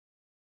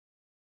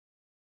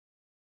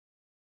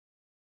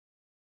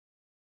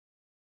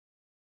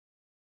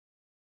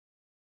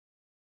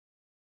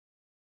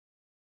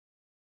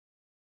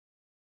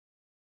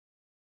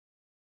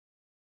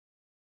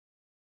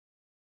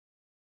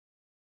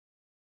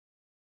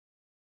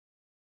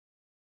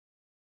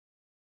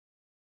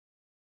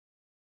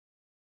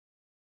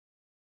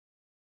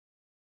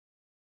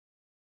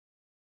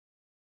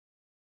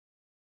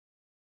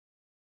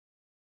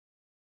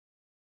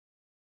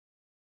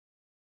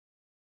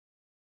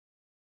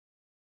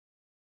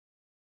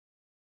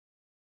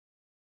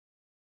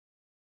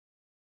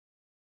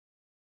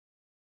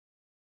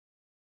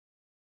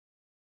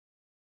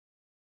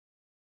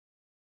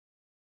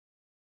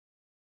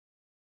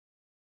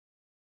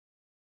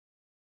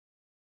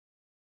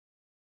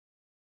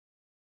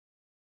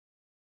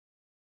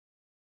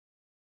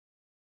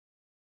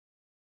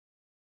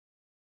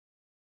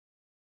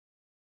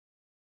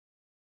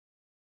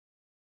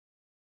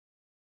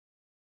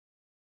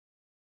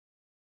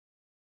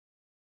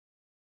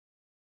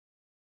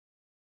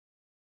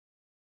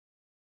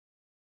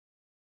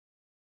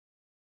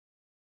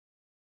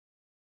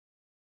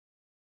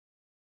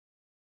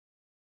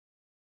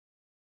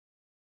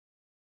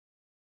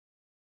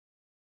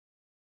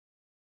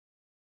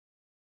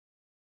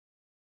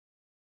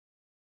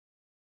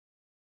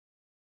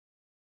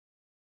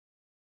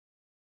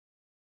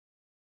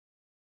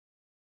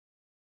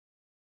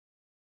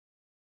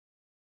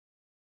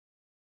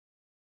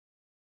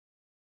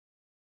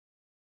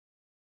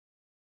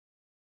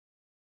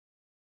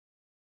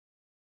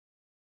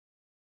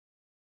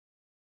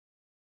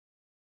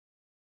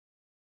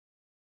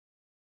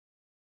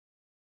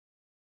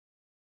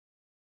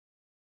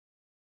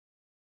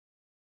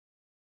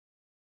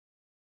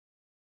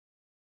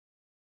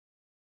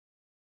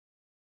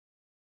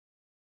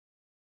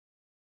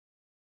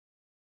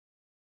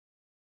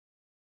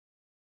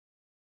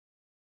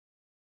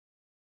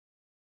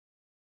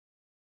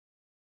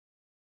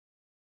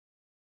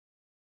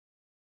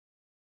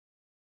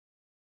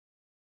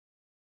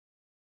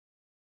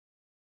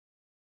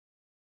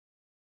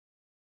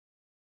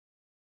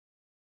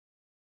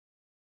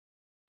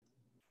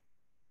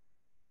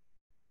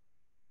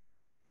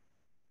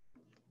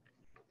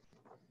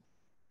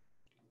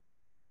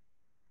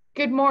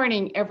Good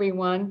morning,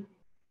 everyone.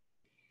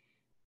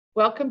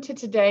 Welcome to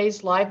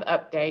today's live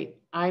update.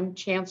 I'm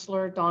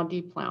Chancellor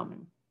Donde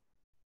Plowman.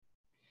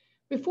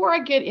 Before I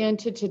get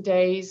into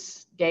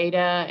today's data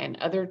and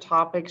other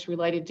topics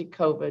related to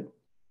COVID,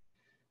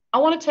 I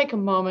want to take a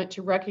moment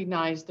to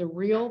recognize the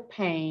real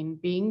pain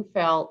being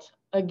felt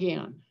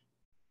again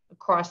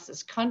across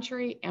this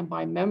country and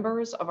by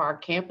members of our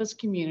campus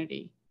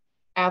community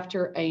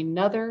after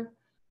another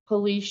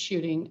police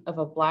shooting of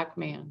a Black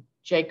man,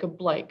 Jacob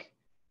Blake,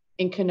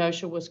 in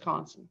Kenosha,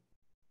 Wisconsin.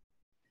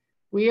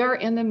 We are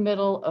in the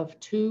middle of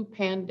two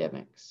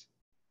pandemics,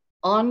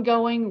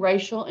 ongoing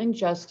racial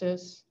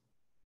injustice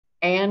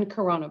and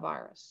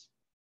coronavirus.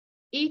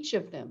 Each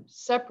of them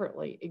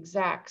separately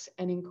exacts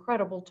an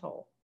incredible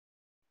toll.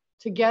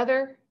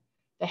 Together,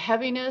 the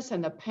heaviness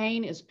and the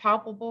pain is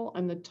palpable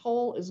and the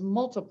toll is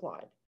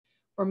multiplied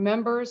for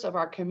members of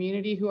our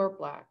community who are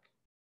Black.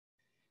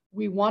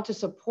 We want to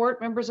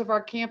support members of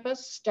our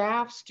campus,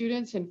 staff,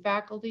 students, and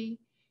faculty,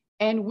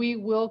 and we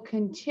will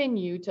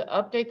continue to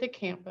update the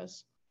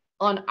campus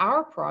on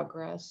our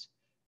progress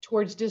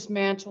towards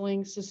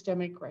dismantling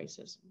systemic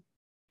racism.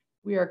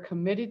 We are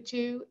committed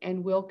to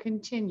and will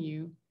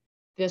continue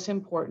this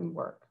important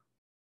work.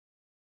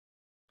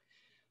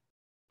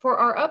 For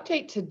our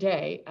update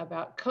today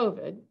about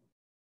COVID,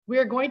 we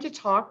are going to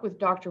talk with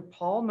Dr.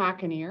 Paul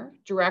McAnear,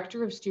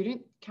 Director of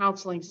Student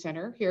Counseling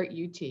Center here at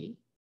UT.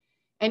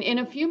 And in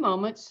a few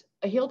moments,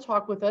 he'll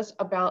talk with us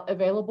about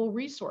available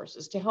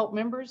resources to help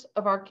members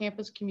of our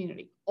campus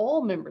community,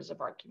 all members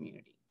of our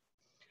community.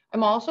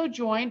 I'm also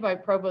joined by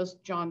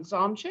Provost John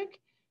Zomchick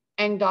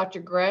and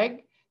Dr.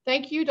 Gregg.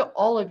 Thank you to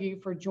all of you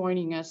for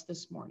joining us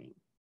this morning.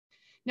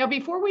 Now,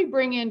 before we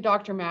bring in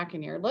Dr.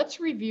 McAnear,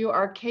 let's review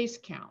our case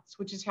counts,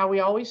 which is how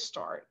we always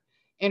start,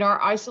 in our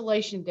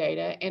isolation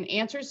data and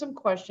answer some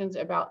questions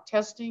about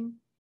testing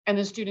and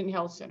the Student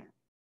Health Center.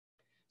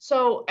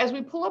 So as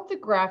we pull up the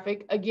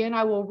graphic, again,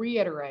 I will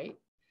reiterate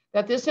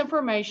that this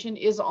information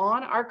is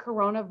on our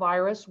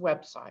coronavirus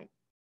website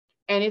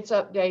and it's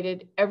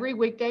updated every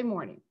weekday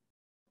morning.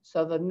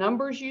 So the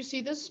numbers you see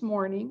this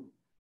morning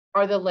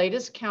are the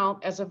latest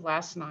count as of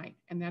last night,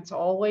 and that's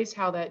always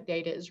how that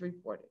data is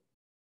reported.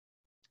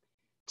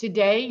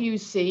 Today, you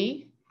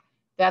see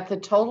that the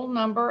total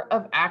number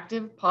of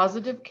active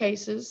positive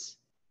cases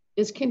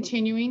is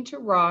continuing to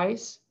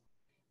rise.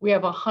 We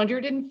have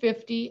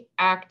 150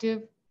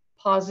 active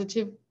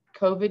positive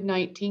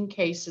COVID-19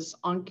 cases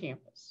on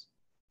campus.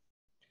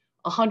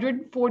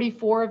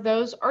 144 of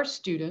those are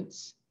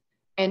students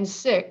and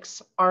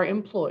 6 are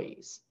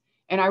employees.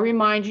 And I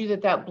remind you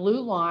that that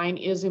blue line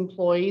is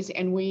employees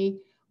and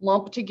we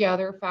lump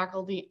together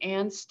faculty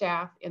and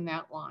staff in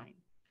that line.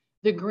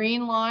 The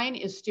green line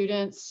is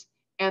students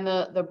and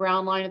the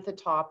brown line at the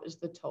top is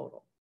the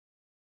total.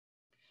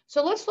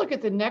 So let's look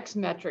at the next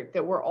metric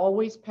that we're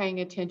always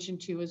paying attention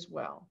to as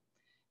well.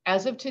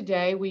 As of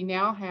today, we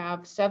now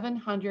have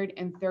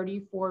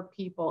 734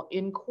 people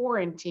in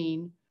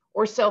quarantine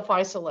or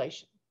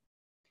self-isolation.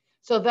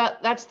 So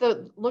that's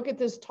look at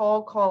this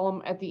tall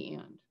column at the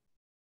end.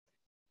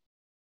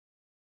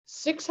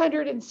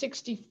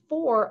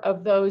 664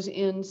 of those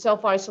in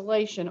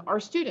self-isolation are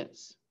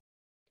students.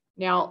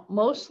 Now,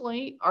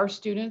 mostly our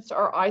students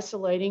are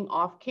isolating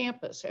off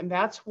campus, and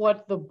that's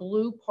what the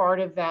blue part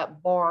of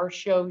that bar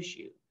shows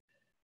you.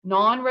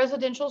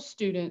 Non-residential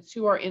students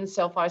who are in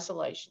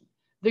self-isolation.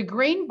 The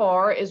green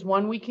bar is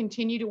one we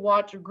continue to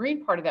watch, the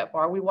green part of that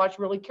bar we watch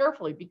really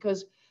carefully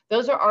because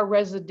those are our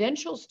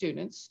residential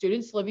students,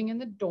 students living in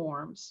the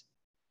dorms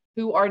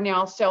who are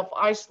now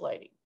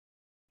self-isolating.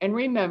 And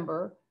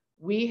remember,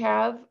 we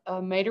have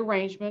made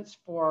arrangements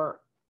for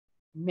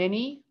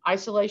many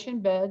isolation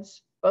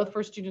beds, both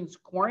for students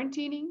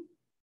quarantining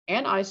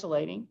and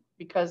isolating,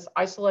 because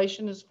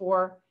isolation is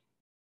for,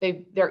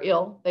 they're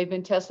ill, they've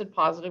been tested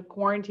positive,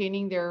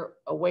 quarantining, they're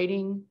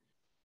awaiting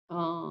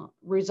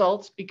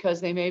results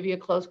because they may be a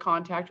close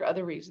contact or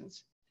other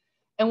reasons.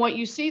 And what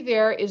you see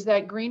there is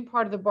that green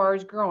part of the bar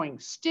is growing.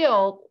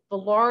 Still, the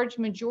large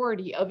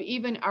majority of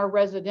even our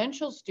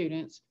residential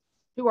students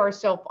who are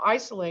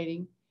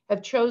self-isolating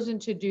have chosen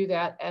to do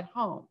that at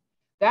home.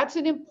 That's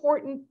an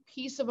important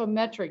piece of a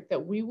metric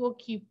that we will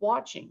keep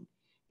watching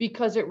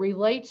because it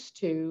relates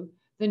to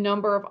the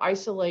number of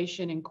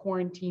isolation and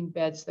quarantine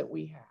beds that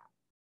we have.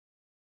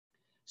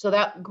 So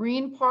that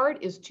green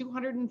part is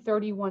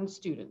 231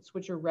 students,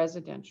 which are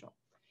residential.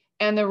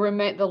 And the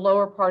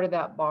lower part of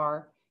that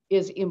bar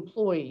is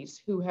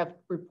employees who have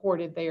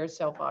reported they are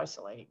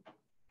self-isolating.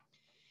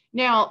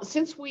 Now,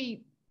 since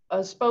we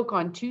spoke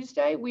on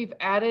Tuesday, we've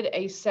added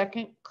a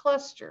second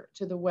cluster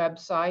to the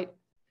website,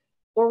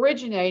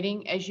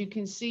 originating, as you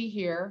can see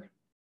here,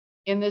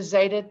 in the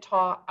Zeta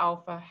Tau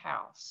Alpha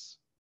house.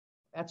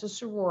 That's a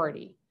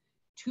sorority.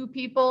 2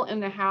 people in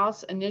the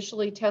house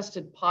initially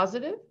tested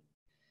positive,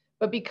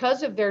 but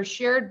because of their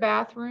shared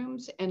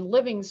bathrooms and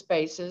living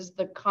spaces,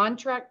 the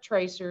contract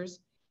tracers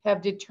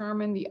have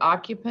determined the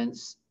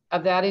occupants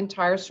of that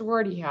entire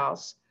sorority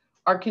house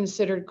are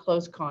considered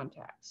close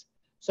contacts.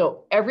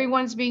 So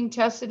everyone's being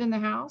tested in the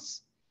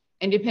house,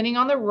 And depending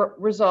on the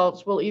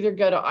results, we'll either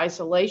go to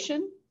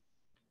isolation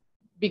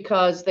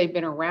because they've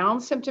been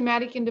around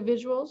symptomatic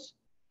individuals,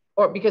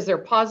 or because they're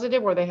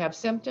positive or they have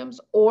symptoms,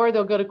 or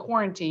they'll go to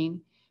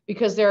quarantine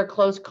because they're a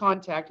close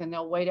contact and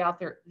they'll wait out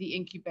the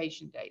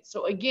incubation date.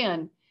 So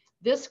again,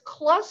 this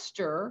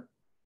cluster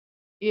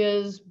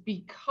is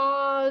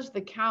because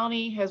the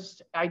county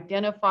has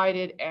identified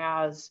it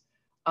as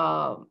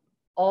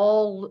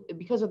all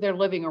because of their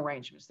living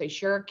arrangements. They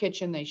share a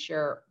kitchen, they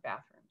share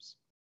bathrooms.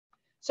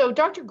 So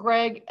Dr.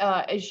 Gregg,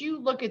 as you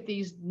look at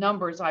these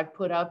numbers I've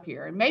put up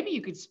here, and maybe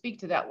you could speak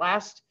to that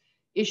last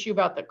issue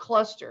about the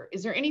cluster.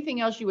 Is there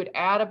anything else you would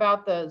add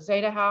about the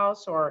Zeta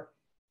House, or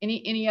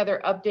any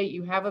other update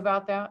you have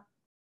about that?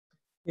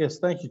 Yes,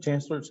 thank you,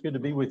 Chancellor. It's good to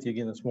be with you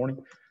again this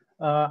morning.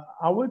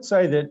 I would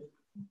say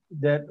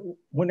that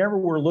whenever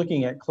we're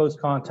looking at close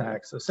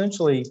contacts,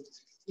 essentially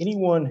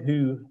anyone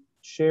who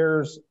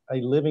shares a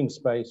living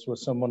space with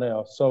someone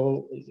else.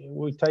 So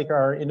we take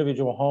our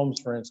individual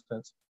homes, for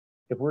instance.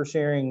 If we're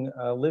sharing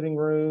a living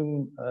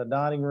room, a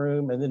dining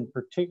room, and then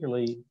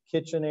particularly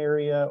kitchen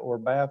area or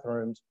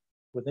bathrooms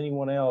with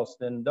anyone else,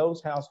 then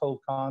those household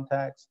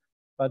contacts,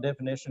 by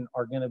definition,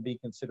 are going to be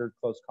considered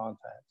close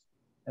contacts.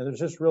 And there's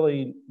just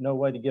really no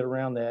way to get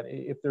around that.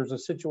 If there's a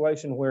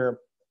situation where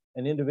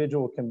an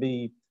individual can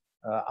be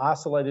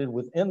isolated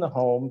within the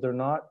home, they're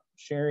not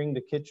sharing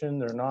the kitchen,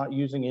 they're not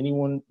using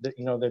anyone that,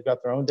 they've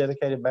got their own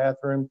dedicated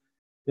bathroom,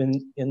 then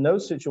in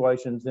those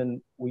situations, then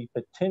we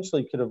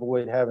potentially could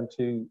avoid having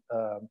to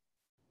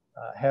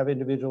have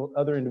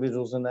other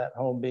individuals in that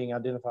home being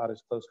identified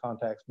as close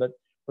contacts. But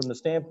from the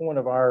standpoint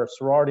of our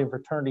sorority and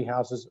fraternity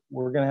houses,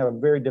 we're going to have a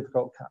very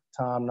difficult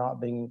time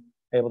not being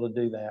able to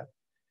do that.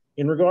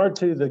 In regard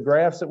to the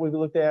graphs that we've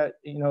looked at,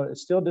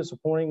 it's still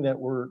disappointing that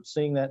we're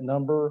seeing that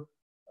number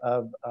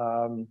of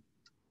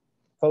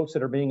folks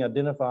that are being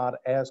identified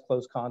as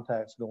close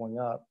contacts going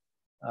up.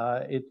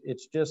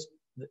 It's just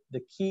the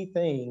key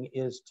thing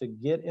is to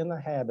get in the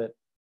habit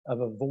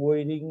of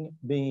avoiding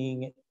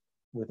being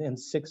within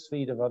 6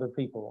 feet of other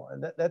people.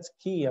 And that's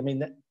key. I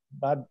mean,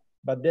 by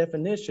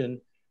definition,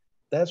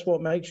 that's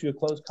what makes you a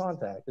close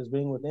contact, is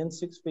being within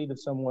 6 feet of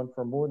someone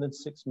for more than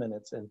 6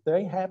 minutes. And if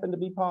they happen to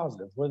be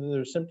positive, whether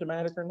they're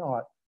symptomatic or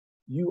not,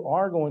 you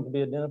are going to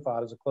be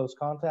identified as a close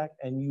contact,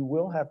 and you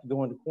will have to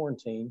go into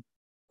quarantine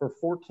for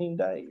 14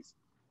 days.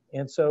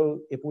 And so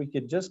if we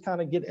could just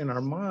kind of get in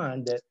our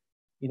mind that,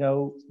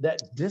 that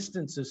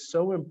distance is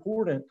so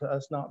important to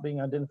us not being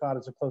identified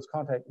as a close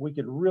contact, we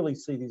could really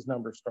see these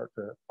numbers start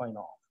to plane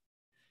off.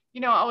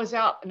 I was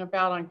out and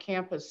about on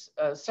campus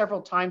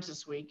several times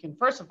this week. And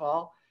first of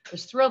all, I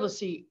was thrilled to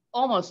see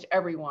almost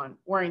everyone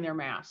wearing their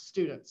masks,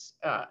 students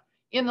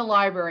in the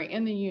library,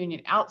 in the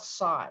union,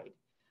 outside.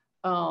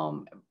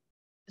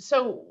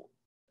 So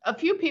a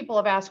few people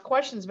have asked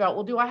questions about,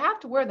 well, do I have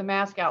to wear the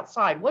mask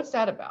outside? What's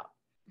that about?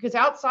 Because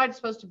outside is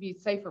supposed to be a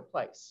safer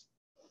place.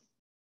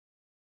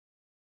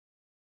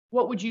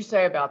 What would you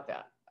say about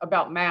that?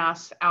 About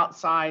masks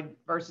outside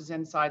versus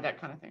inside, that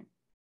kind of thing?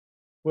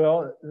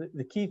 Well,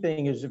 the key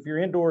thing is if you're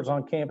indoors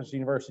on campus,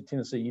 University of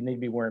Tennessee, you need to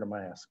be wearing a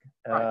mask.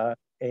 Right.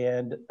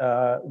 And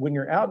when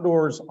you're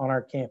outdoors on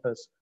our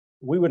campus,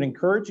 we would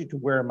encourage you to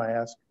wear a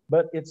mask,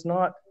 but it's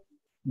not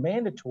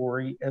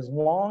mandatory as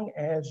long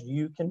as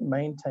you can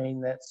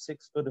maintain that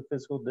 6 foot of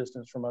physical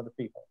distance from other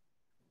people.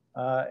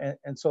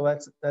 And so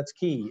that's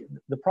key.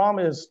 The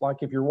problem is, like,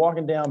 if you're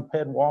walking down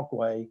Ped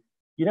Walkway,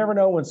 you never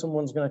know when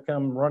someone's going to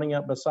come running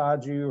up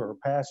beside you or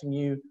passing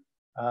you,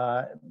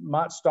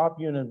 might stop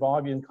you and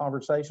involve you in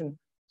conversation.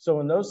 So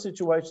in those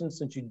situations,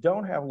 since you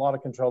don't have a lot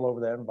of control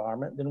over that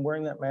environment, then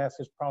wearing that mask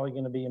is probably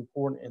going to be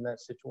important in that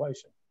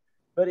situation.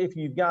 But if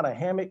you've got a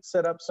hammock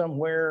set up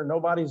somewhere,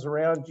 nobody's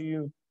around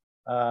you,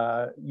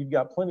 you've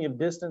got plenty of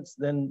distance,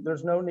 then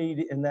there's no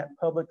need in that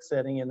public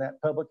setting, in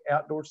that public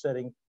outdoor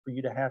setting, for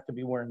you to have to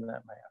be wearing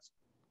that mask.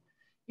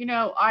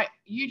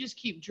 You just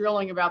keep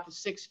drilling about the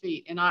 6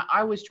 feet. And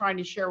I was trying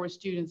to share with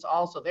students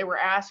also. They were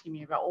asking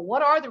me about, well,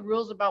 what are the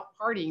rules about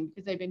partying?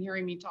 Because they've been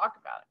hearing me talk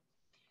about it.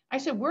 I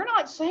said, we're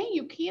not saying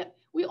you can't.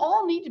 We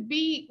all need to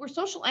be, we're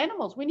social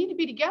animals. We need to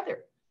be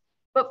together.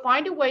 But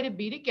find a way to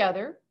be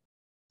together,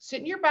 sit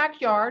in your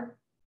backyard,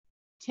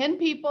 10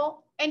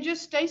 people, and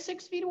just stay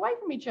 6 feet away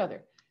from each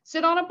other.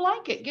 Sit on a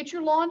blanket, get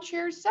your lawn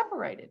chairs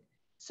separated.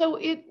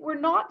 So we're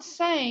not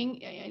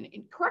saying, and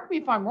correct me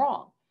if I'm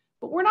wrong,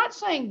 but we're not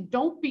saying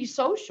don't be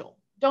social,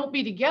 don't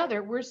be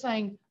together. We're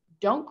saying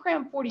don't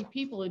cram 40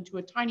 people into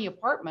a tiny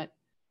apartment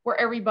where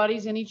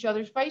everybody's in each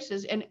other's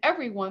faces and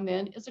everyone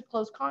then is a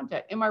close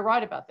contact. Am I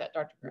right about that,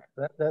 Dr.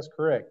 Gregg? That's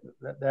correct.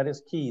 That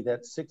is key.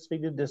 That 6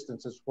 feet of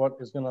distance is what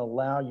is going to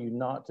allow you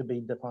not to be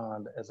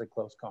defined as a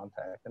close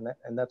contact.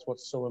 And that's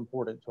what's so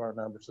important to our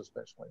numbers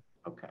especially.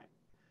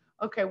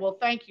 Okay, well,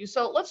 thank you.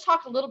 So let's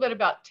talk a little bit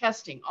about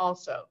testing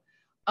also.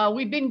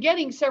 We've been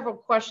getting several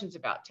questions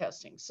about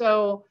testing.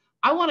 So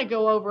I want to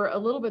go over a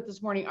little bit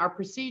this morning, our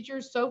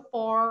procedures so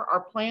far,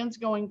 our plans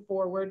going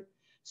forward.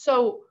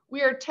 So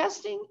we are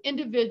testing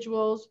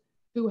individuals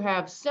who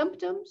have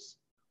symptoms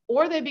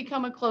or they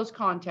become a close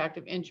contact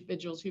of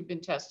individuals who've been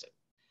tested.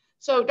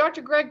 So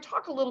Dr. Gregg,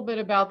 talk a little bit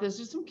about this.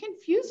 There's some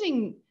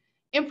confusing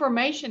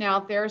information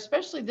out there,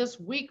 especially this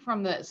week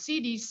from the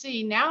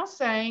CDC now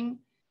saying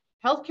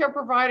healthcare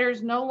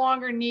providers no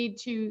longer need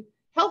to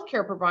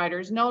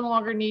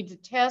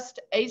test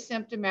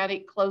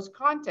asymptomatic close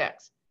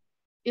contacts.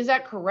 Is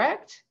that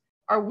correct?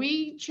 Are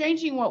we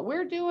changing what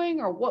we're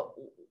doing, or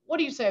what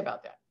do you say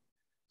about that?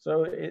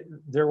 So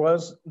there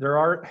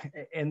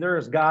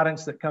is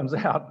guidance that comes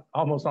out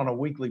almost on a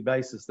weekly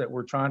basis that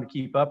we're trying to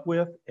keep up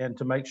with and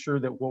to make sure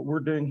that what we're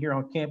doing here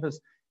on campus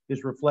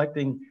is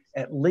reflecting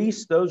at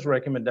least those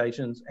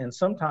recommendations. And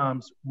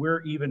sometimes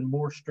we're even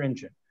more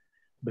stringent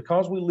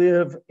because we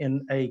live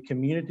in a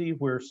community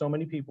where so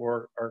many people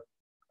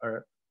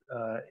are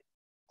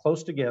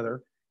close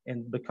together.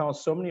 And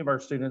because so many of our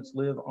students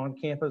live on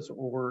campus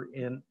or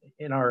in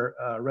our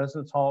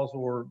residence halls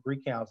or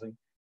Greek housing,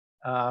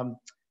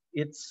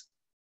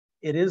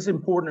 it is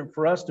important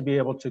for us to be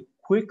able to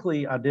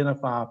quickly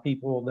identify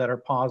people that are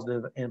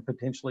positive and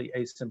potentially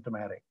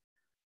asymptomatic.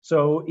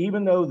 So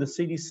even though the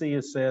CDC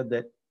has said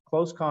that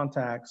close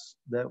contacts,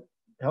 that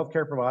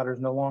healthcare providers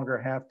no longer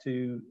have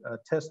to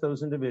test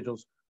those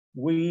individuals,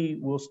 we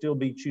will still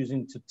be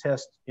choosing to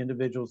test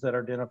individuals that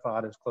are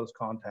identified as close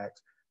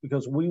contacts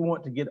because we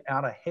want to get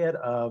out ahead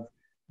of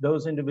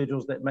those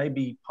individuals that may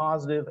be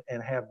positive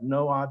and have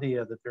no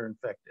idea that they're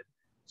infected.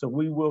 So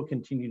we will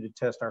continue to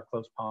test our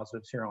close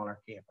positives here on our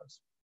campus.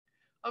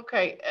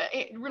 Okay,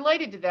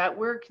 related to that,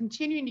 we're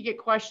continuing to get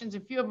questions, a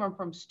few of them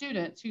from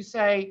students who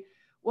say,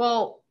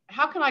 well,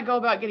 how can I go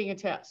about getting a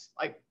test?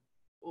 Like,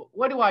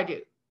 what do I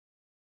do?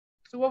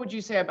 So what would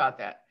you say about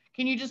that?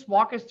 Can you just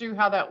walk us through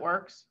how that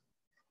works?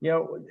 You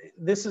know,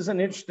 this is an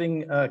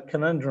interesting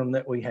conundrum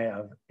that we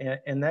have,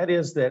 and that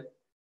is that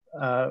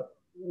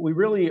we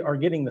really are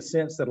getting the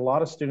sense that a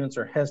lot of students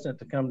are hesitant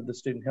to come to the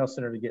Student Health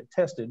Center to get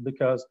tested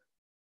because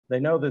they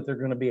know that they're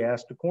going to be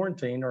asked to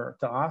quarantine or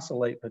to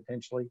isolate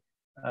potentially,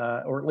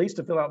 or at least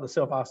to fill out the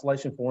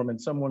self-isolation form, and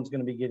someone's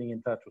going to be getting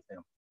in touch with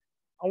them.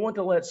 I want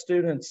to let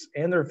students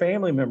and their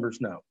family members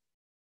know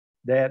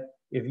that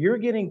if you're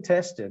getting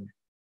tested,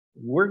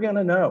 we're going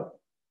to know.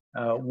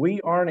 We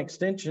are an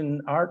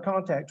extension, our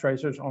contact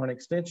tracers are an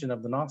extension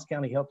of the Knox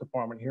County Health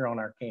Department here on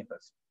our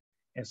campus.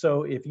 And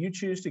so if you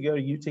choose to go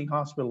to UT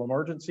Hospital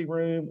emergency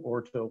room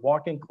or to a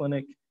walk-in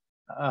clinic,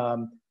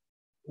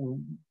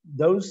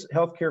 those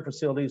healthcare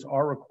facilities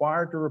are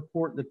required to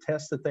report the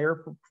tests that they are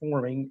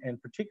performing,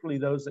 and particularly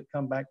those that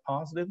come back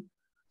positive.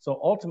 So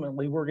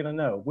ultimately, we're going to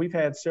know. We've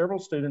had several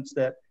students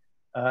that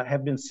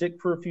have been sick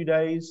for a few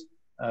days,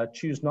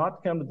 choose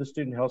not to come to the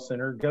Student Health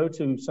Center, go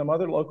to some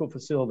other local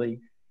facility,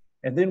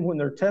 and then when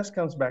their test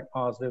comes back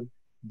positive,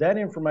 that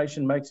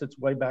information makes its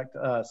way back to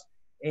us.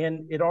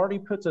 And it already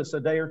puts us a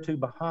day or two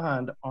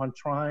behind on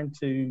trying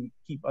to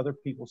keep other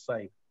people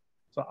safe.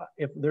 So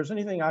if there's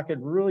anything I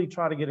could really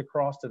try to get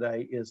across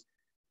today is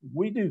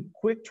we do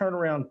quick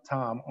turnaround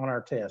time on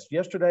our tests.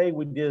 Yesterday,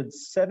 we did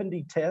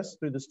 70 tests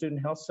through the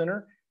Student Health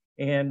Center,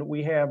 and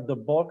we have the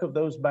bulk of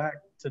those back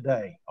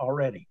today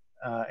already.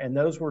 And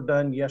those were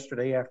done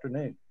yesterday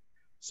afternoon.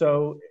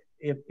 So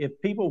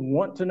if people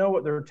want to know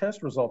what their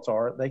test results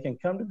are, they can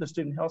come to the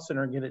Student Health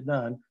Center and get it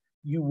done.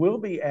 You will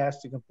be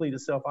asked to complete a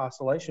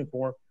self-isolation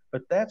form,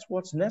 but that's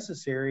what's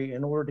necessary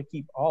in order to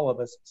keep all of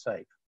us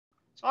safe.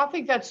 So I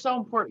think that's so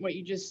important what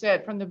you just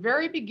said. From the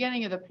very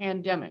beginning of the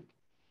pandemic,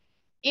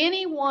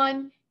 any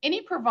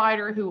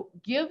provider who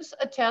gives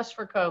a test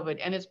for COVID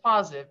and is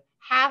positive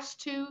has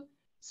to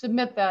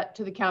submit that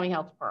to the county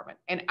health department.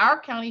 And our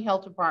county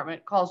health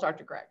department calls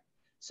Dr. Gregg.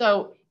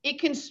 So it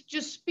can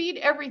just speed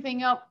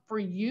everything up for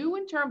you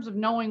in terms of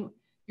knowing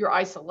your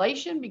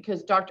isolation,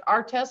 because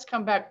our tests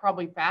come back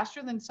probably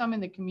faster than some in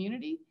the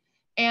community.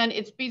 And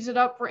it speeds it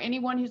up for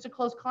anyone who's a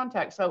close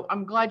contact. So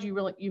I'm glad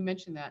you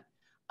mentioned that.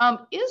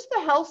 Is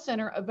the health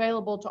center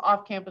available to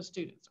off-campus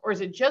students, or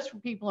is it just for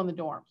people in the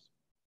dorms?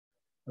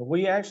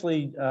 We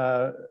actually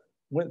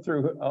went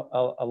through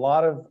a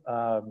lot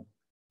of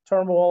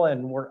turmoil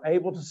and were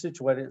able to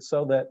situate it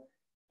so that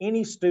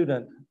any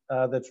student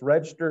that's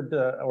registered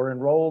or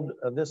enrolled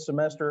this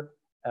semester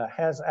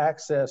has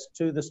access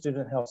to the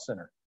Student Health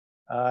Center.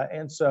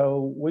 And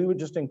so we would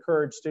just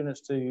encourage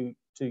students to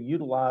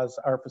utilize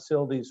our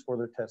facilities for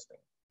their testing.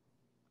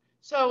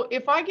 So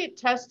if I get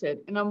tested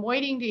and I'm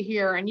waiting to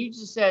hear, and you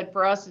just said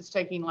for us, it's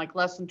taking like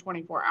less than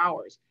 24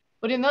 hours,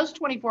 but in those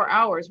 24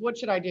 hours, what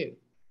should I do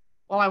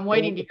while I'm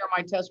waiting to hear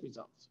my test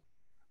results?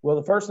 Well,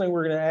 the first thing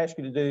we're going to ask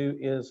you to do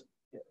is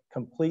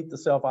complete the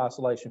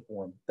self-isolation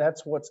form.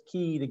 That's what's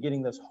key to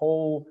getting this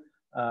whole,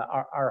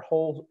 our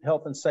whole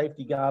health and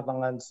safety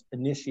guidelines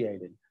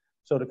initiated.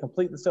 So to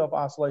complete the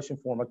self-isolation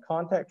form, a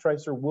contact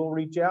tracer will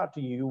reach out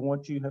to you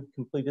once you have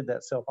completed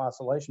that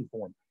self-isolation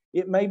form.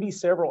 It may be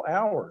several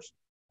hours.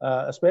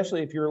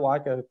 Especially if you're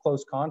like a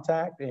close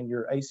contact and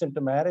you're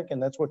asymptomatic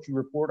and that's what you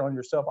report on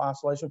your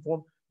self-isolation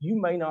form, you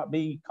may not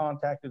be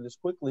contacted as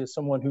quickly as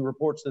someone who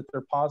reports that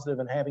they're positive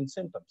and having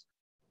symptoms.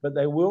 But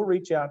they will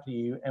reach out to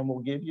you and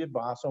will give you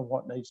advice on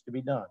what needs to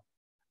be done.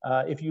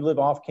 If you live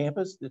off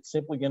campus, it's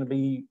simply going to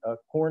be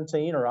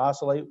quarantine or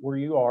isolate where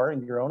you are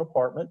in your own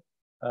apartment.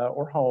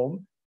 or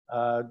home.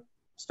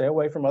 Stay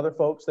away from other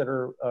folks that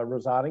are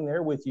residing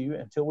there with you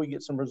until we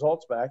get some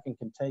results back and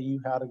can tell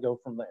you how to go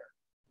from there.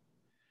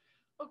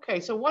 Okay,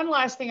 so one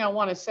last thing I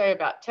want to say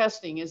about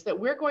testing is that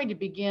we're going to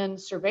begin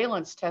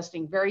surveillance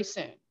testing very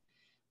soon.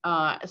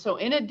 So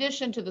in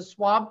addition to the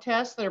swab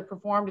tests that are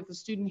performed at the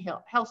Student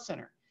Health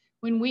Center,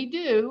 when we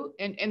do,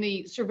 and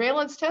the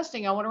surveillance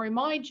testing, I want to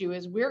remind you,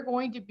 is we're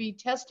going to be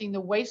testing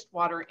the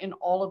wastewater in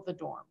all of the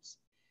dorms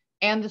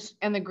and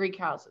the Greek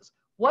houses.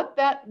 What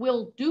that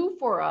will do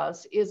for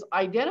us is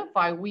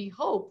identify, we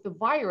hope, the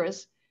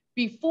virus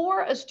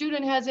before a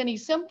student has any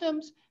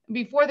symptoms,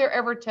 before they're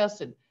ever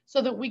tested,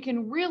 so that we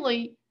can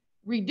really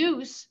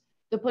reduce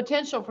the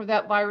potential for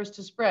that virus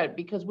to spread,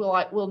 because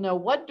we'll know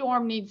what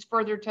dorm needs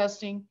further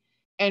testing,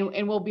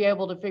 and we'll be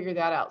able to figure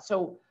that out.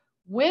 So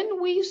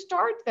when we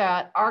start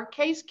that, our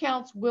case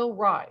counts will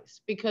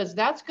rise, because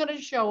that's going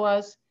to show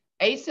us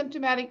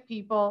asymptomatic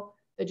people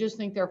that just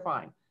think they're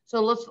fine.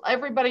 So let's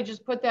everybody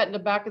just put that in the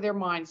back of their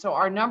mind. So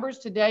our numbers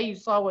today, you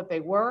saw what they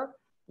were.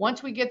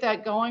 Once we get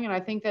that going, and I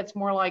think that's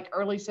more like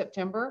early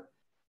September,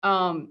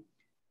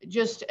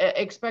 just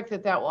expect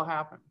that will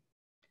happen.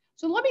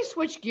 So let me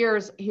switch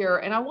gears here,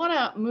 and I want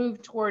to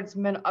move towards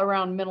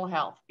around mental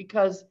health,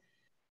 because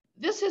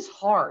this is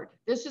hard.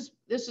 This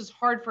is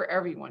hard for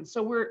everyone.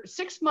 So we're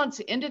 6 months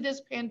into this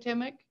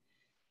pandemic,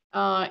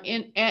 and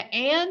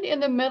in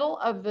the middle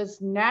of this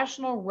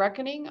national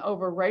reckoning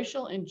over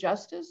racial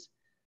injustice.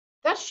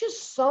 That's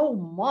just so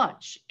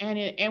much, and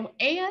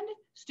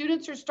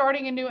students are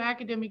starting a new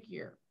academic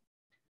year.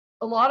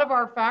 A lot of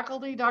our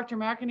faculty, Dr.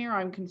 McAnear,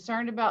 I'm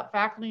concerned about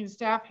faculty and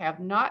staff have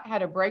not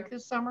had a break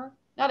this summer,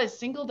 not a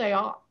single day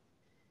off.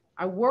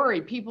 I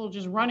worry people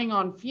just running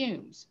on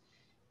fumes.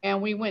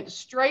 And we went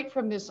straight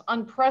from this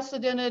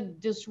unprecedented,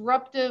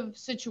 disruptive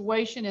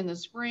situation in the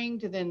spring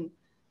to then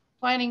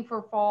planning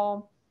for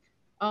fall.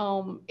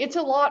 It's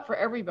a lot for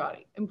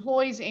everybody,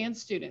 employees and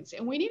students,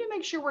 and we need to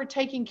make sure we're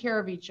taking care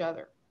of each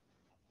other.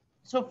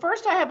 So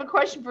first I have a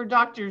question for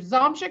Dr.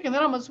 Zomchick, and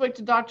then I'm going to switch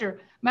to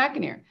Dr.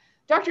 McAnear.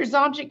 Dr.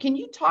 Zomchick, can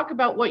you talk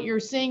about what you're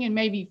seeing and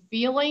maybe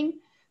feeling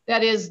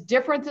that is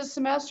different this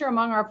semester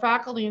among our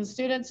faculty and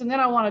students? And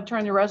then I want to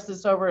turn the rest of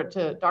this over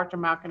to Dr.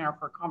 McAnear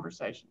for a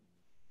conversation.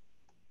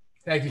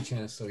 Thank you,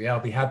 Chancellor. Yeah, I'll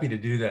be happy to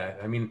do that.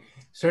 I mean,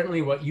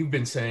 certainly what you've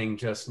been saying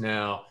just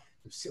now,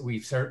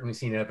 we've certainly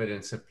seen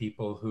evidence of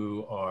people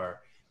who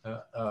are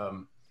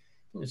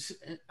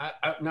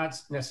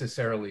not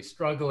necessarily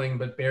struggling,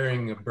 but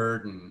bearing a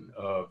burden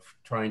of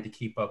trying to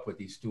keep up with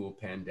these dual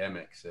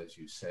pandemics, as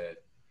you said.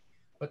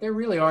 But there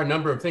really are a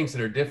number of things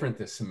that are different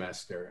this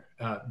semester,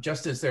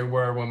 just as there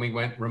were when we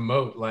went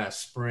remote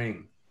last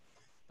spring.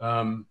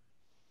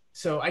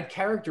 So I'd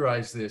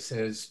characterize this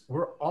as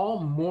we're all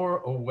more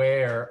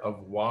aware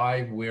of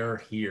why we're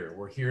here.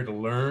 We're here to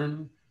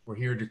learn, we're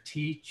here to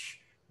teach,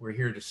 we're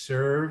here to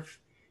serve.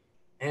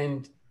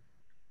 And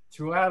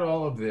throughout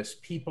all of this,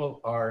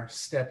 people are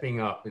stepping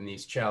up in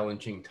these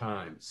challenging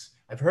times.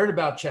 I've heard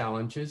about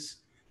challenges,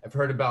 I've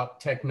heard about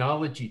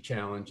technology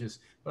challenges,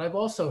 but I've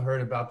also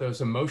heard about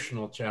those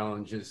emotional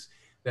challenges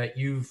that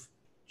you've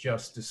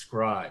just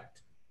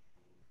described.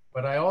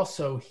 But I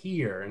also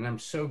hear, and I'm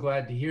so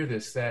glad to hear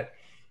this, that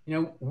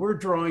we're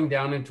drawing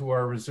down into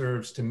our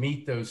reserves to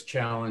meet those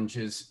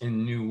challenges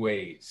in new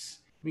ways.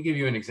 Let me give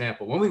you an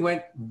example. When we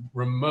went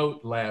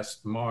remote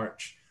last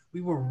March,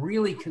 we were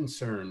really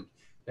concerned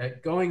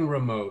that going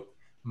remote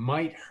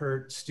might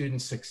hurt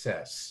student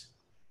success.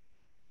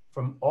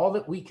 From all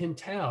that we can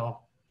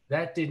tell,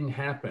 that didn't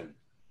happen.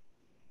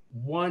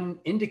 One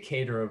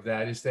indicator of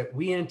that is that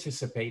we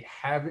anticipate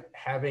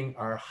having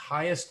our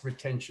highest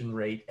retention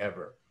rate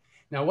ever.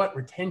 Now, what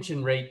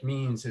retention rate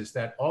means is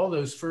that all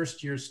those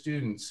first-year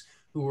students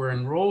who were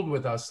enrolled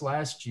with us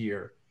last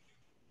year,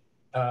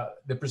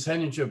 the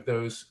percentage of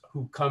those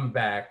who come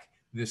back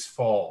this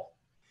fall.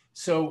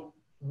 So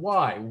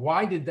why?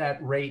 Why did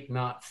that rate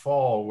not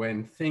fall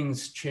when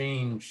things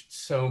changed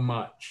so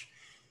much?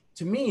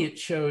 To me, it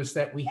shows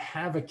that we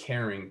have a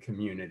caring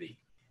community,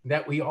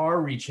 that we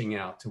are reaching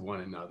out to one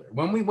another.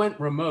 When we went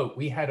remote,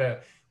 we had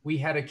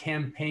a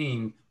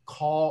campaign,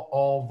 Call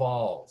All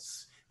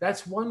Vols.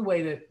 That's one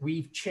way that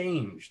we've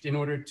changed in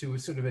order to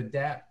sort of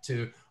adapt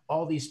to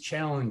all these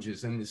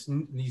challenges and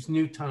these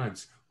new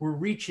times. We're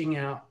reaching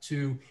out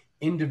to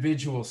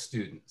individual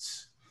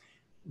students.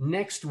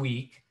 Next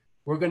week,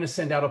 we're going to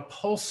send out a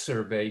pulse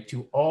survey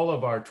to all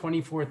of our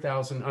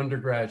 24,000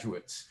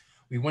 undergraduates.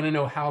 We want to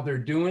know how they're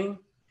doing.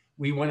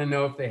 We want to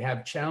know if they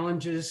have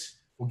challenges.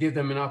 We'll give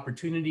them an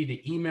opportunity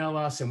to email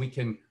us, and we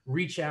can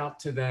reach out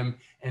to them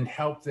and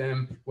help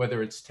them,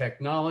 whether it's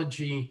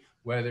technology,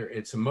 whether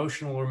it's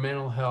emotional or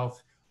mental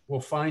health. We'll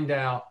find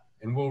out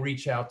and we'll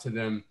reach out to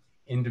them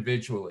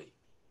individually.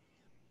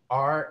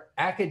 Our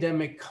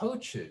academic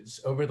coaches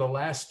over the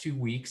last 2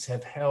 weeks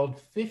have held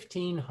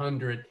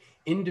 1,500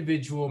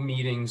 individual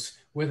meetings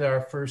with our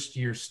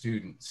first-year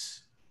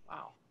students.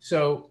 Wow.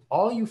 So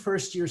all you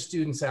first-year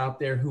students out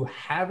there who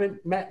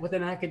haven't met with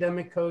an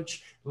academic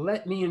coach,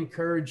 let me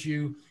encourage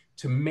you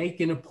to make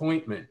an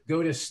appointment.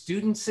 Go to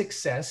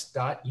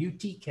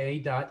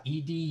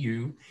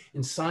studentsuccess.utk.edu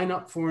and sign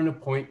up for an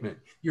appointment.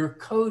 Your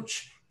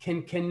coach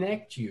can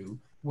connect you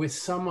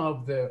with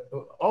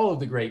all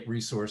of the great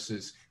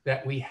resources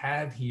that we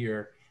have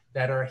here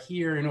that are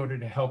here in order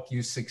to help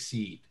you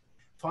succeed.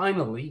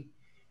 Finally,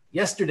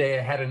 yesterday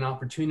I had an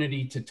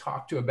opportunity to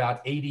talk to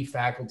about 80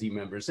 faculty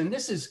members, and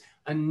this is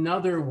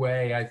another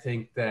way I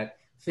think that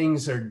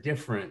things are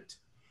different.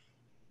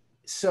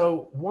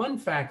 So one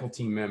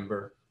faculty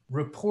member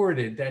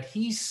reported that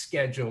he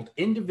scheduled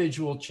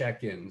individual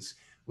check-ins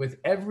with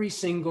every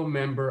single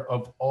member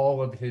of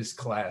all of his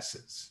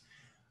classes.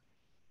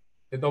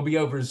 They'll be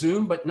over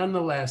Zoom, but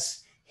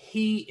nonetheless,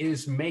 he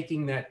is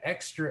making that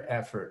extra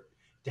effort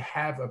to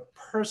have a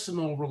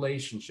personal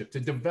relationship, to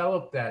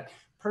develop that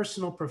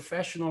personal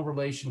professional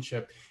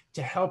relationship,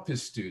 to help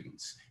his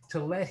students,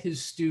 to let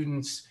his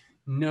students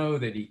know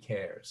that he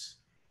cares.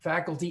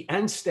 Faculty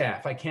and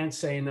staff, I can't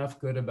say enough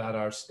good about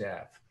our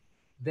staff.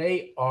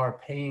 They are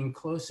paying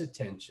close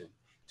attention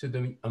to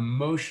the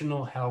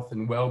emotional health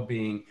and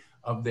well-being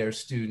of their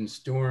students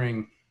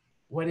during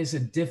what is a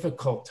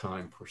difficult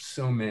time for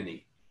so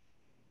many.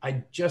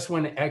 I just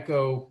want to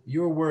echo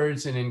your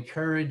words and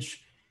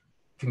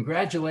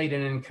congratulate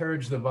and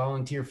encourage the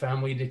volunteer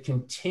family to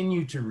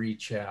continue to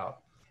reach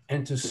out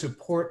and to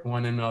support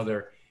one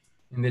another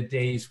in the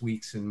days,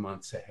 weeks, and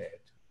months ahead.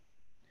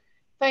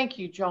 Thank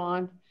you,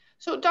 John.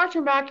 So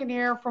Dr.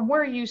 McAnear, from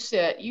where you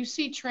sit, you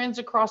see trends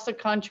across the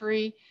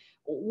country.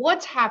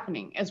 What's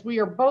happening as we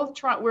are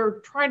both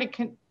we're trying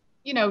to,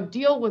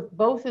 deal with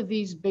both of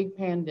these big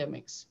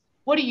pandemics?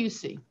 What do you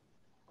see?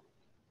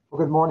 Well,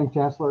 good morning,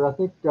 Chancellor. I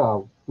think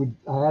I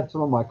had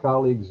some of my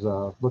colleagues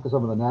look at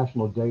some of the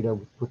national data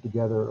we put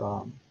together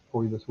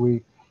for you this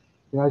week.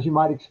 As you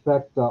might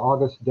expect,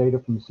 August data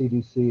from the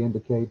CDC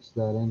indicates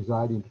that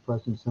anxiety and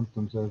depression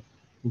symptoms have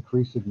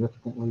increased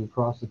significantly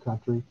across the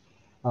country.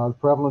 The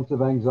prevalence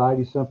of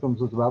anxiety symptoms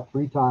was about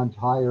 3 times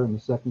higher in the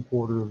second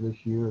quarter of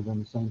this year than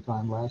the same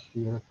time last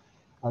year.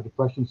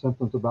 Depression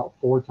symptoms about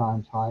 4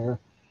 times higher.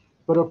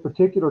 But of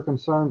particular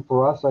concern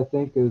for us, I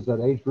think, is that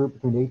age group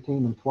between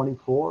 18 and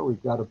 24.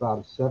 We've got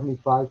about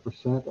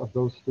 75% of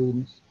those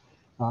students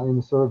in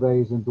the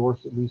surveys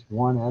endorsed at least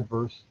one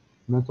adverse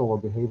mental or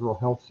behavioral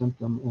health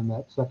symptom in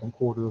that second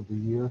quarter of the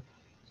year.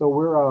 So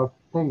we're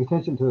paying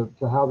attention to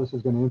how this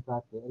is going to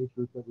impact the age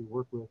group that we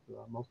work with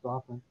most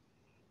often.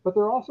 But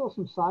there are also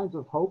some signs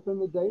of hope in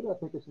the data. I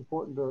think it's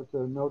important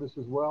to notice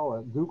as well.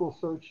 Google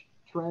search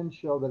trends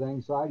show that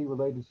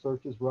anxiety-related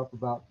searches were up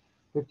about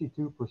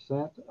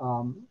 52%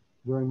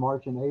 during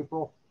March and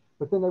April,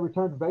 but then they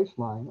returned to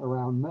baseline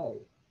around May.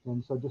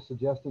 And so just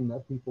suggesting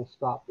that people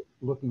stopped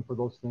looking for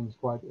those things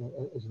quite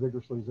as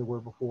vigorously as they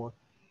were before.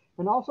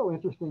 And also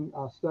interesting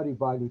study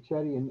by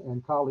Lucetti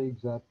and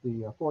colleagues at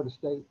the Florida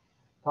State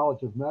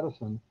College of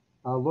Medicine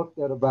looked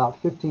at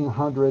about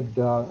 1,500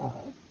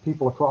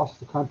 people across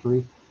the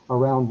country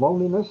around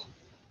loneliness,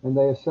 and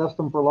they assessed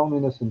them for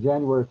loneliness in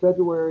January,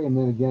 February, and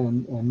then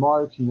again in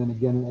March, and then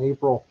again in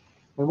April.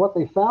 And what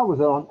they found was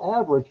that on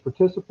average,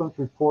 participants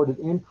reported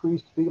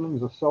increased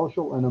feelings of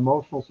social and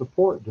emotional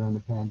support during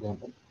the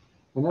pandemic.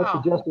 And that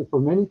suggested for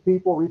many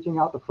people, reaching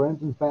out to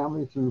friends and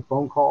family through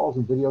phone calls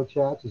and video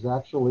chats is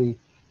actually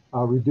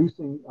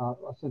reducing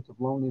a sense of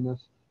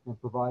loneliness and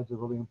provides a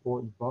really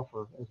important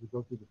buffer as we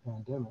go through the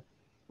pandemic.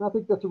 And I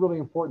think that's a really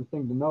important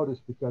thing to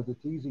notice because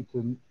it's easy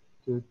to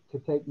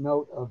take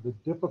note of the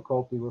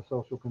difficulty with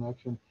social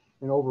connection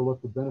and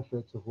overlook the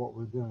benefits of what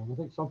we're doing. I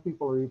think some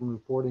people are even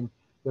reporting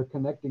they're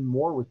connecting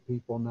more with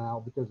people now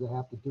because they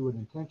have to do it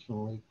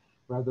intentionally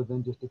rather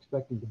than just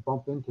expecting to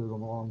bump into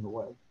them along the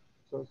way.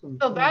 So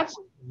that's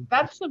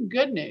some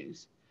good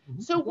news.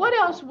 So what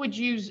else would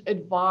you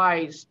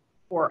advise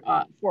for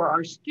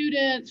our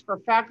students, for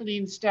faculty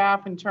and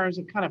staff in terms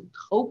of kind of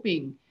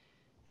coping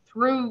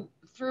through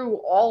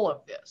all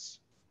of this?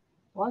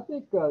 Well, I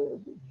think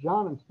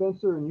John and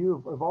Spencer and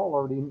you have all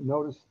already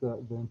noticed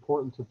the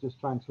importance of just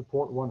trying to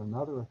support one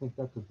another. I think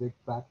that's a big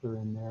factor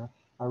in there.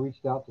 I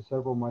reached out to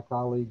several of my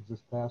colleagues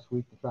this past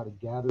week to try to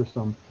gather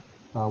some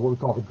what we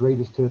call the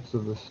greatest hits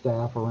of the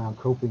staff around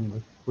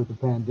coping with the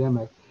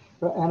pandemic.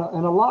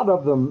 And a lot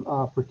of them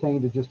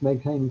pertain to just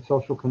maintaining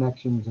social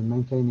connections and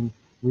maintaining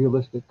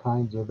realistic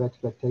kinds of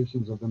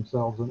expectations of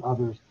themselves and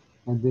others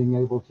and being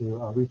able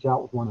to reach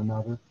out with one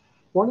another.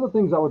 One of the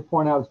things I would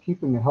point out is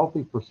keeping a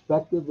healthy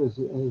perspective is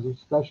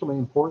especially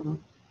important.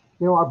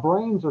 Our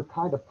brains are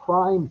kind of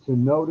primed to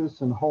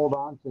notice and hold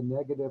on to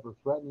negative or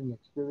threatening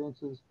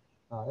experiences.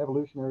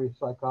 Evolutionary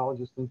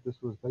psychologists think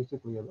this was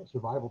basically a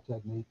survival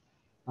technique.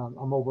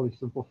 I'm overly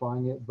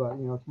simplifying it, but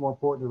it's more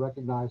important to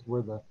recognize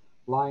where the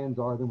lions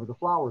are than where the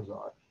flowers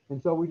are.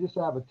 And so we just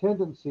have a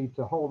tendency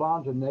to hold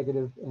on to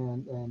negative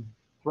and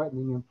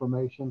threatening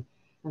information.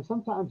 And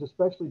sometimes,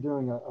 especially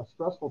during a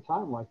stressful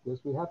time like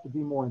this, we have to be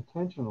more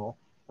intentional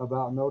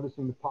about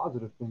noticing the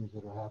positive things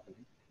that are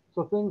happening.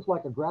 So things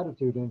like a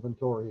gratitude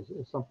inventory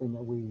is something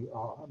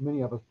that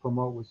many of us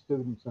promote with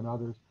students and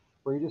others,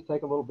 where you just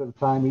take a little bit of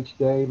time each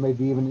day,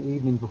 maybe even an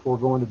evening before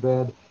going to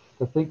bed,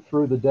 to think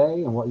through the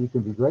day and what you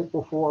can be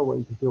grateful for, what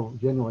you can feel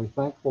genuinely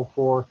thankful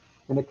for,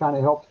 and it kind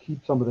of helps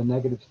keep some of the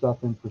negative stuff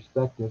in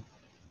perspective.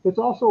 It's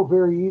also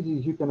very easy,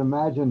 as you can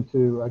imagine,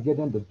 to get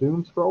into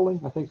doom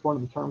scrolling. I think it's one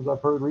of the terms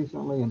I've heard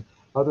recently, and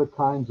other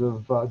kinds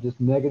of just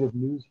negative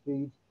news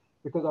feeds,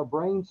 because our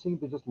brains seem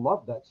to just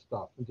love that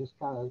stuff and just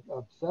kind of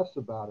obsess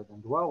about it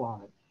and dwell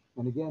on it.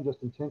 And again,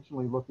 just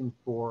intentionally looking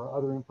for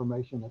other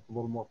information that's a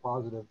little more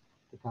positive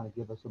to kind of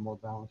give us a more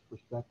balanced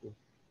perspective.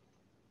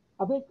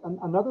 I think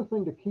another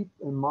thing to keep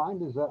in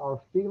mind is that our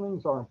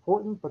feelings are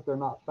important, but they're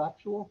not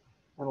factual.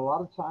 And a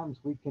lot of times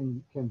we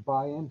can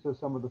buy into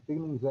some of the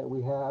feelings that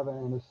we have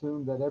and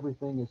assume that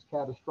everything is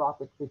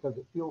catastrophic because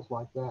it feels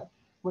like that,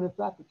 when in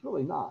fact it's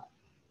really not.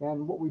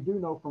 And what we do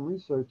know from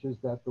research is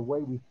that the way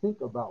we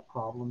think about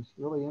problems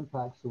really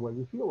impacts the way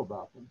we feel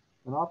about them.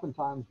 And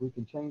oftentimes we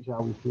can change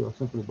how we feel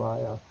simply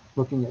by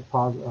looking at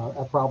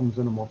problems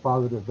in a more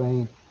positive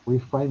vein,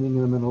 reframing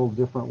them in a little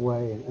different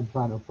way, and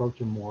trying to approach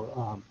them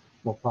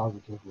more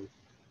positively.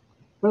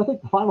 But I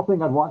think the final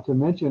thing I'd want to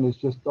mention is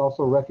just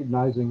also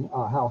recognizing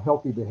how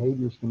healthy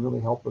behaviors can really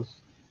help us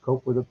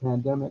cope with a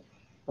pandemic.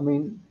 I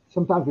mean,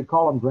 sometimes we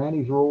call them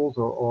granny's rules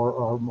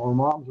or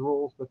mom's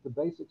rules, but the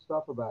basic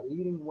stuff about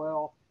eating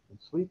well and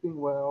sleeping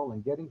well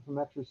and getting some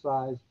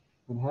exercise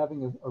and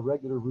having a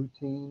regular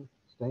routine,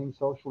 staying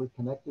socially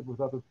connected with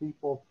other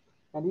people,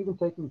 and even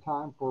taking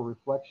time for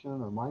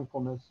reflection or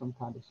mindfulness, some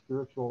kind of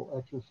spiritual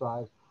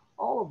exercise,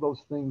 all of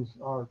those things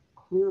are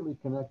clearly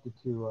connected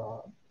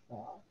to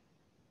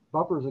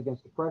buffers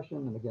against depression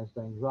and against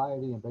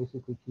anxiety, and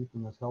basically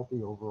keeping us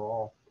healthy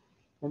overall.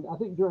 And I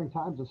think during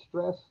times of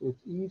stress, it's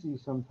easy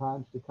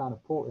sometimes to kind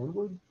of pull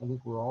inward. I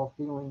think we're all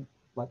feeling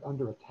like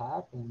under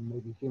attack and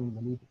maybe feeling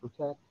the need to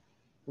protect.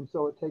 And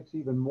so it takes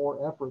even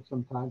more effort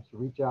sometimes to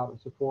reach out and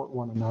support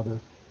one another.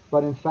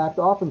 But in fact,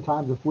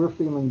 oftentimes, if we're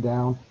feeling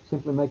down,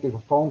 simply making a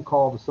phone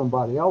call to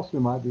somebody else who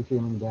might be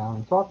feeling down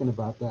and talking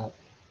about that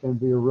can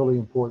be a really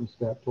important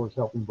step towards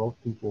helping both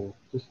people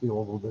just feel a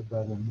little bit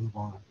better and move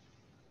on.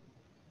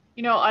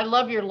 You know, I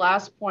love your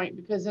last point,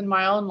 because in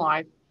my own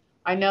life,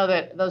 I know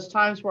that those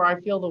times where I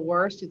feel the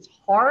worst, it's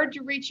hard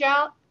to reach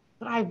out,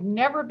 but I've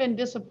never been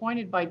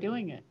disappointed by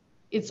doing it.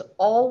 It's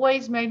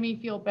always made me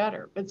feel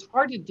better, but it's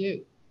hard to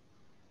do.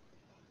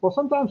 Well,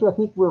 sometimes I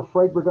think we're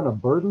afraid we're going to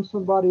burden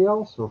somebody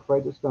else, or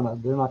afraid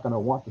they're not going to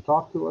want to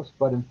talk to us.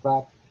 But in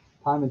fact,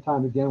 time and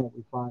time again, what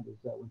we find is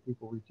that when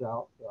people reach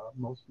out,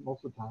 most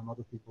of the time,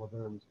 other people are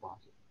very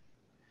responsive.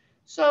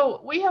 So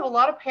we have a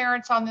lot of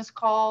parents on this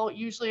call,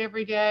 usually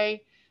every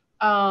day.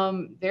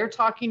 They're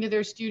talking to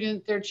their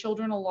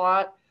children a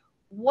lot.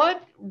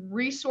 What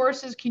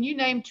resources, can you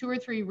name 2 or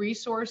 3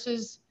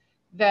 resources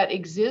that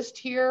exist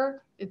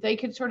here that they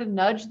could sort of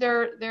nudge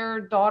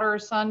their daughter or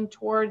son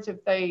towards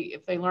if they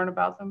learn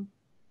about them?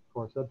 Of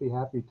course, I'd be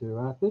happy to.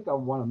 And I think I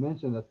want to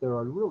mention that there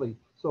are really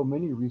so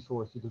many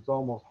resources, it's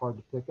almost hard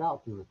to pick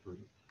out 2 or 3.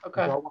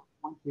 Okay. So I want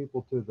to point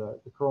people to the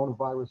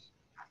coronavirus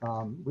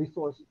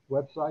resource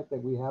website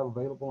that we have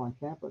available on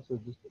campus.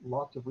 There's just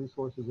lots of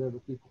resources there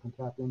that people can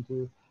tap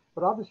into.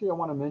 But obviously, I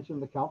want to mention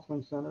the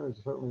Counseling Center is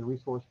certainly a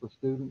resource for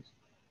students.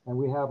 And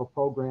we have a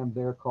program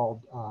there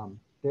called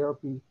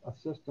Therapy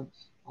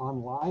Assistance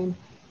Online.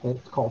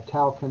 It's called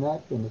TAL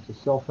Connect, and it's a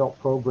self-help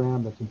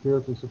program that's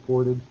empirically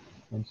supported.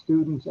 And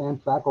students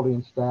and faculty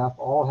and staff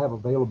all have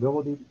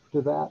availability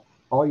to that.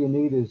 All you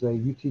need is a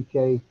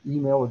UTK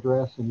email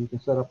address, and you can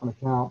set up an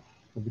account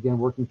and begin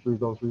working through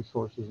those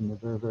resources, and they're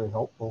very, very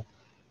helpful.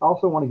 I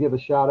also want to give a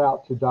shout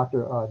out to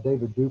Dr.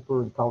 David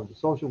Duper in the College of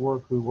Social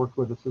Work, who worked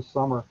with us this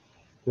summer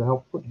to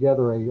help put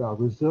together a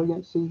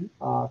resiliency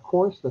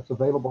course that's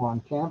available on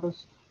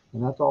Canvas.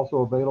 And that's also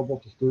available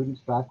to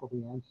students, faculty,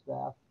 and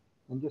staff,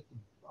 and just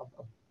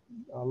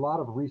a lot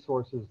of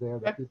resources there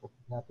that people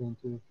can tap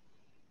into.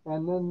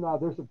 And then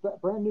there's a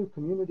brand new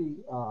community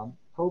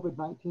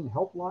COVID-19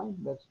 helpline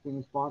that's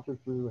being sponsored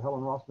through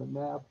Helen Ross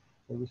McNabb.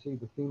 They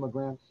received a FEMA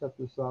grant to set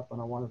this up,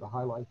 and I wanted to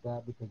highlight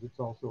that because it's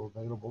also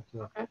available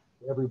to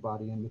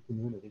everybody in the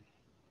community.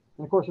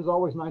 And of course, there's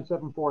always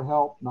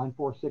 974-HELP,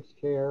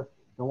 946-CARE.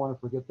 Don't want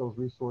to forget those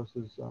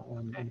resources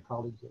and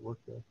colleagues that work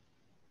there.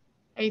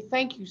 Hey,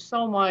 thank you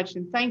so much.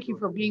 And thank you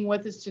for being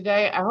with us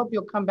today. I hope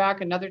you'll come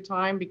back another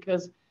time,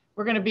 because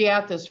we're going to be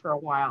at this for a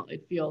while,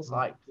 it feels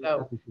like.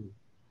 So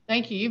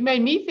thank you. You've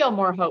made me feel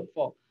more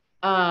hopeful.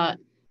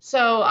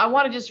 So I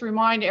want to just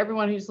remind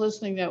everyone who's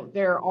listening that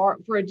there are,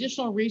 for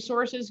additional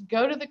resources,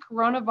 go to the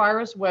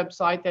coronavirus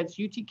website. That's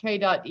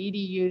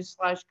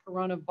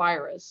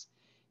utk.edu/coronavirus.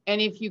 And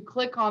if you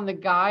click on the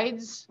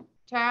guides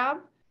tab,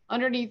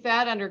 underneath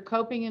that, under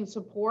coping and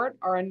support,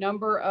 are a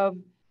number of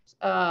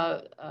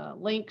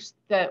links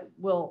that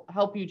will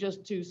help you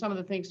just to some of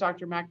the things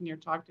Dr.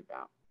 McAnear talked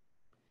about.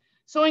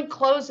 So in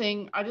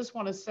closing, I just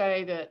want to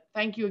say that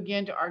thank you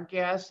again to our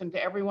guests and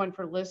to everyone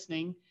for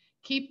listening.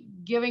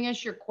 Keep giving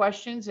us your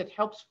questions. It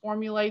helps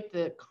formulate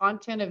the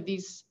content of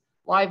these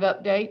live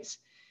updates.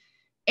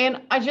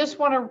 And I just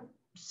want to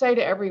say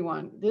to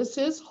everyone, this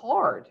is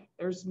hard.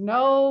 There's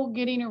no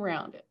getting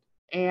around it.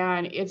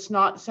 And it's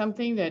not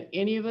something that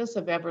any of us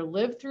have ever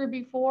lived through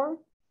before.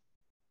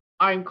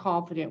 I'm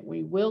confident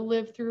we will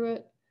live through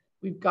it.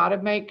 We've got to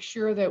make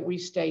sure that we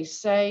stay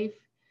safe.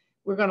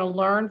 We're going to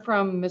learn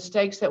from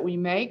mistakes that we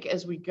make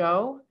as we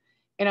go.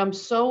 And I'm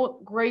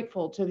so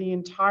grateful to the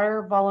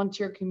entire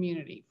volunteer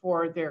community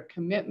for their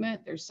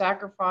commitment, their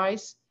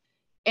sacrifice,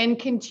 and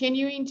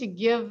continuing to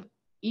give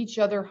each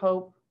other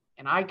hope.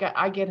 And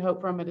I get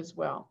hope from it as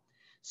well.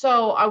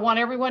 So I want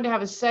everyone to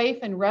have a safe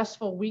and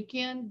restful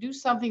weekend. Do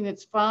something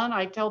that's fun.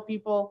 I tell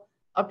people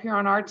up here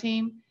on our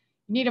team,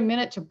 you need a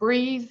minute to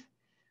breathe,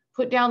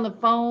 put down the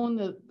phone,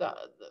 the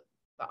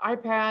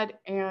iPad,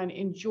 and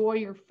enjoy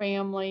your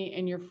family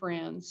and your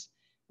friends.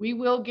 We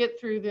will get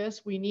through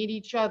this. We need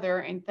each other.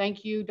 And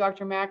thank you,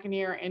 Dr.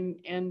 McAnear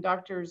and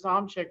Dr.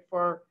 Zomchick,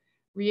 for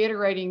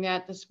reiterating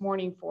that this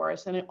morning for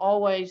us. And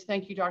always,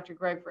 thank you, Dr.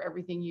 Gregg, for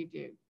everything you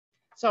do.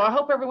 So I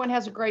hope everyone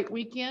has a great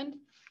weekend,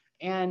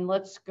 and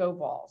let's go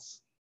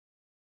Vols.